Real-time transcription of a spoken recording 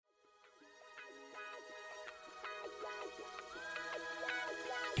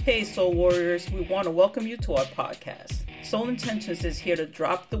Hey Soul Warriors, we want to welcome you to our podcast. Soul Intentions is here to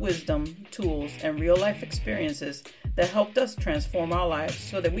drop the wisdom, tools, and real life experiences that helped us transform our lives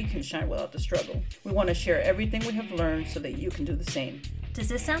so that we can shine without the struggle. We want to share everything we have learned so that you can do the same. Does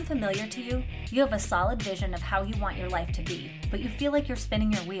this sound familiar to you? You have a solid vision of how you want your life to be, but you feel like you're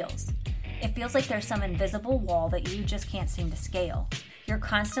spinning your wheels. It feels like there's some invisible wall that you just can't seem to scale. You're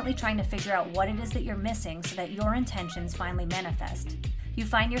constantly trying to figure out what it is that you're missing so that your intentions finally manifest. You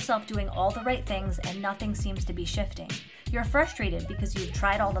find yourself doing all the right things and nothing seems to be shifting. You're frustrated because you've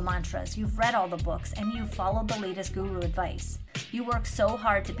tried all the mantras, you've read all the books, and you've followed the latest guru advice. You work so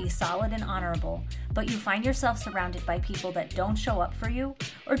hard to be solid and honorable, but you find yourself surrounded by people that don't show up for you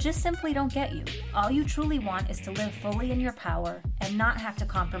or just simply don't get you. All you truly want is to live fully in your power and not have to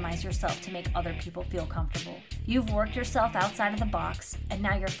compromise yourself to make other people feel comfortable. You've worked yourself outside of the box, and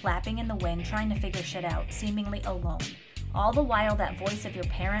now you're flapping in the wind trying to figure shit out, seemingly alone. All the while that voice of your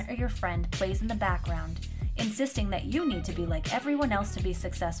parent or your friend plays in the background, insisting that you need to be like everyone else to be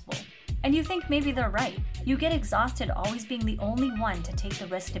successful. And you think maybe they're right. You get exhausted always being the only one to take the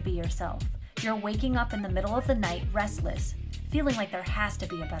risk to be yourself. You're waking up in the middle of the night, restless, feeling like there has to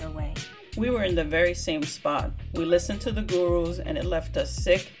be a better way. We were in the very same spot. We listened to the gurus and it left us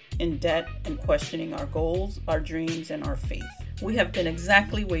sick, in debt, and questioning our goals, our dreams, and our faith. We have been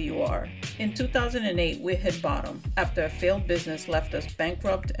exactly where you are. In 2008, we hit bottom after a failed business left us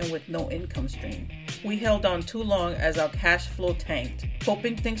bankrupt and with no income stream. We held on too long as our cash flow tanked,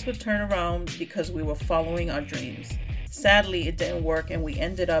 hoping things would turn around because we were following our dreams. Sadly, it didn't work and we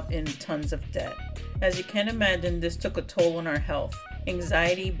ended up in tons of debt. As you can imagine, this took a toll on our health.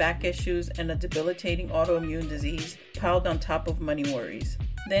 Anxiety, back issues, and a debilitating autoimmune disease piled on top of money worries.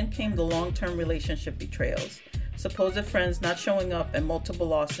 Then came the long-term relationship betrayals. Supposed friends not showing up, and multiple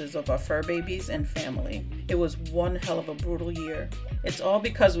losses of our fur babies and family. It was one hell of a brutal year. It's all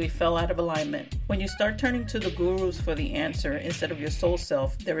because we fell out of alignment. When you start turning to the gurus for the answer instead of your soul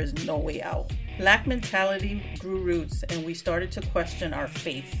self, there is no way out. Lack mentality grew roots and we started to question our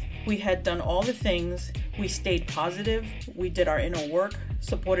faith. We had done all the things, we stayed positive, we did our inner work,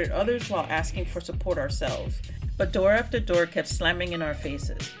 supported others while asking for support ourselves. But door after door kept slamming in our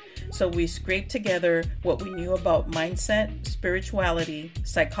faces. So we scraped together what we knew about mindset, spirituality,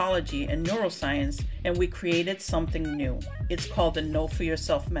 psychology, and neuroscience, and we created something new. It's called the Know For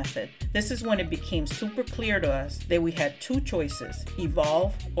Yourself method. This is when it became super clear to us that we had two choices: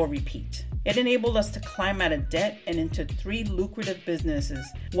 evolve or repeat. It enabled us to climb out of debt and into 3 lucrative businesses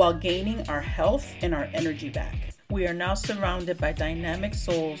while gaining our health and our energy back. We are now surrounded by dynamic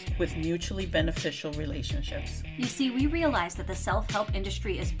souls with mutually beneficial relationships. You see, we realize that the self-help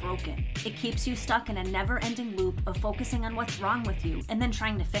industry is broken. It keeps you stuck in a never-ending loop of focusing on what's wrong with you and then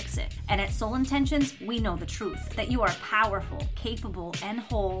trying to fix it. And at Soul Intentions, we know the truth, that you are powerful, capable, and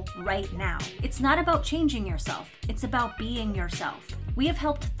whole right now. It's not about changing yourself. It's about being yourself. We have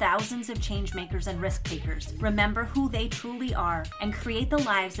helped thousands of change makers and risk takers remember who they truly are and create the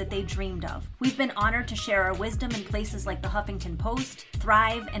lives that they dreamed of. We've been honored to share our wisdom in places like the Huffington Post,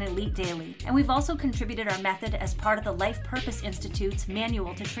 Thrive, and Elite Daily. And we've also contributed our method as part of the Life Purpose Institute's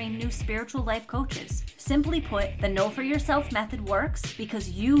manual to train new spiritual life coaches. Simply put, the Know For Yourself method works because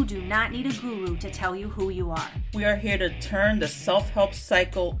you do not need a guru to tell you who you are. We are here to turn the self-help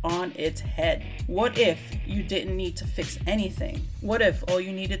cycle on its head. What if you didn't need to fix anything? What if all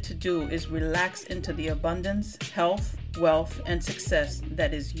you needed to do is relax into the abundance, health, wealth, and success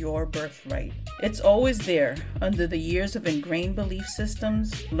that is your birthright? It's always there, under the years of ingrained belief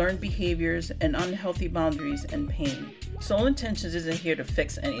systems, learned behaviors, and unhealthy boundaries and pain. Soul Intentions isn't here to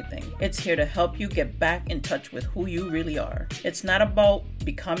fix anything. It's here to help you get back in touch with who you really are. It's not about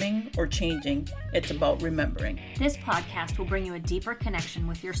becoming or changing. It's about remembering. This podcast will bring you a deeper connection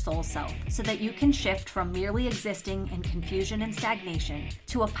with your soul self so that you can shift from merely existing in confusion and stagnation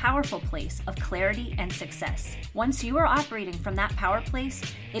to a powerful place of clarity and success. Once you are operating from that power place,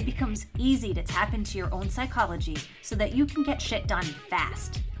 it becomes easy to tap into your own psychology so that you can get shit done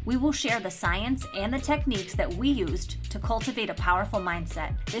fast. We will share the science and the techniques that we used to cultivate a powerful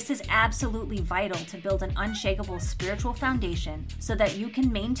mindset. This is absolutely vital to build an unshakable spiritual foundation so that you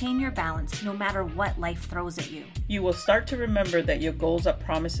can maintain your balance no matter what life throws at you. You will start to remember that your goals are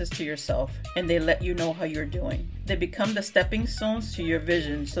promises to yourself, and they let you know how you're doing. They become the stepping stones to your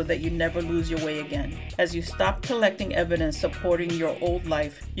vision so that you never lose your way again. As you stop collecting evidence supporting your old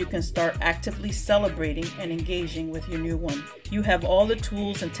life, you can start actively celebrating and engaging with your new one. You have all the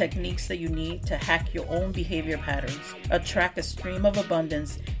tools and and techniques that you need to hack your own behavior patterns, attract a stream of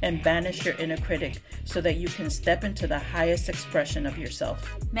abundance, and banish your inner critic so that you can step into the highest expression of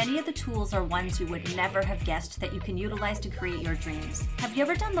yourself. Many of the tools are ones you would never have guessed that you can utilize to create your dreams. Have you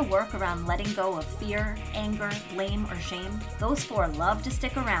ever done the work around letting go of fear, anger, blame, or shame? Those four love to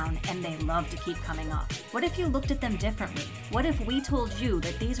stick around and they love to keep coming up. What if you looked at them differently? What if we told you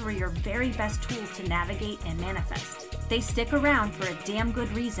that these were your very best tools to navigate and manifest? They stick around for a damn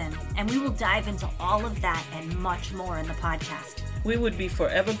good reason, and we will dive into all of that and much more in the podcast. We would be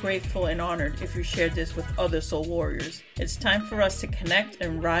forever grateful and honored if you shared this with other soul warriors. It's time for us to connect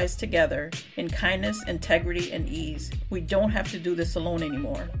and rise together in kindness, integrity, and ease. We don't have to do this alone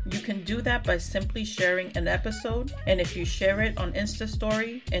anymore. You can do that by simply sharing an episode, and if you share it on Insta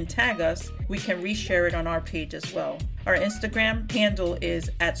Story and tag us, we can reshare it on our page as well. Our Instagram handle is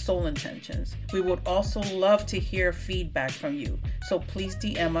 @SoulIntentions. We would also love to hear feedback from you, so please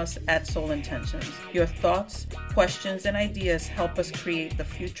DM us @SoulIntentions. Your thoughts, questions, and ideas help us create the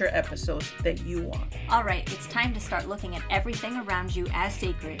future episodes that you want. All right, it's time to start looking at everything around you as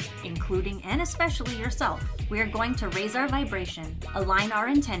sacred, including and especially yourself. We are going to raise our vibration, align our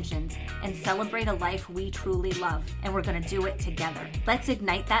intentions, and celebrate a life we truly love, and we're going to do it together. Let's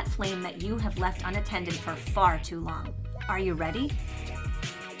ignite that flame that you have left unattended for far too long. Are you ready?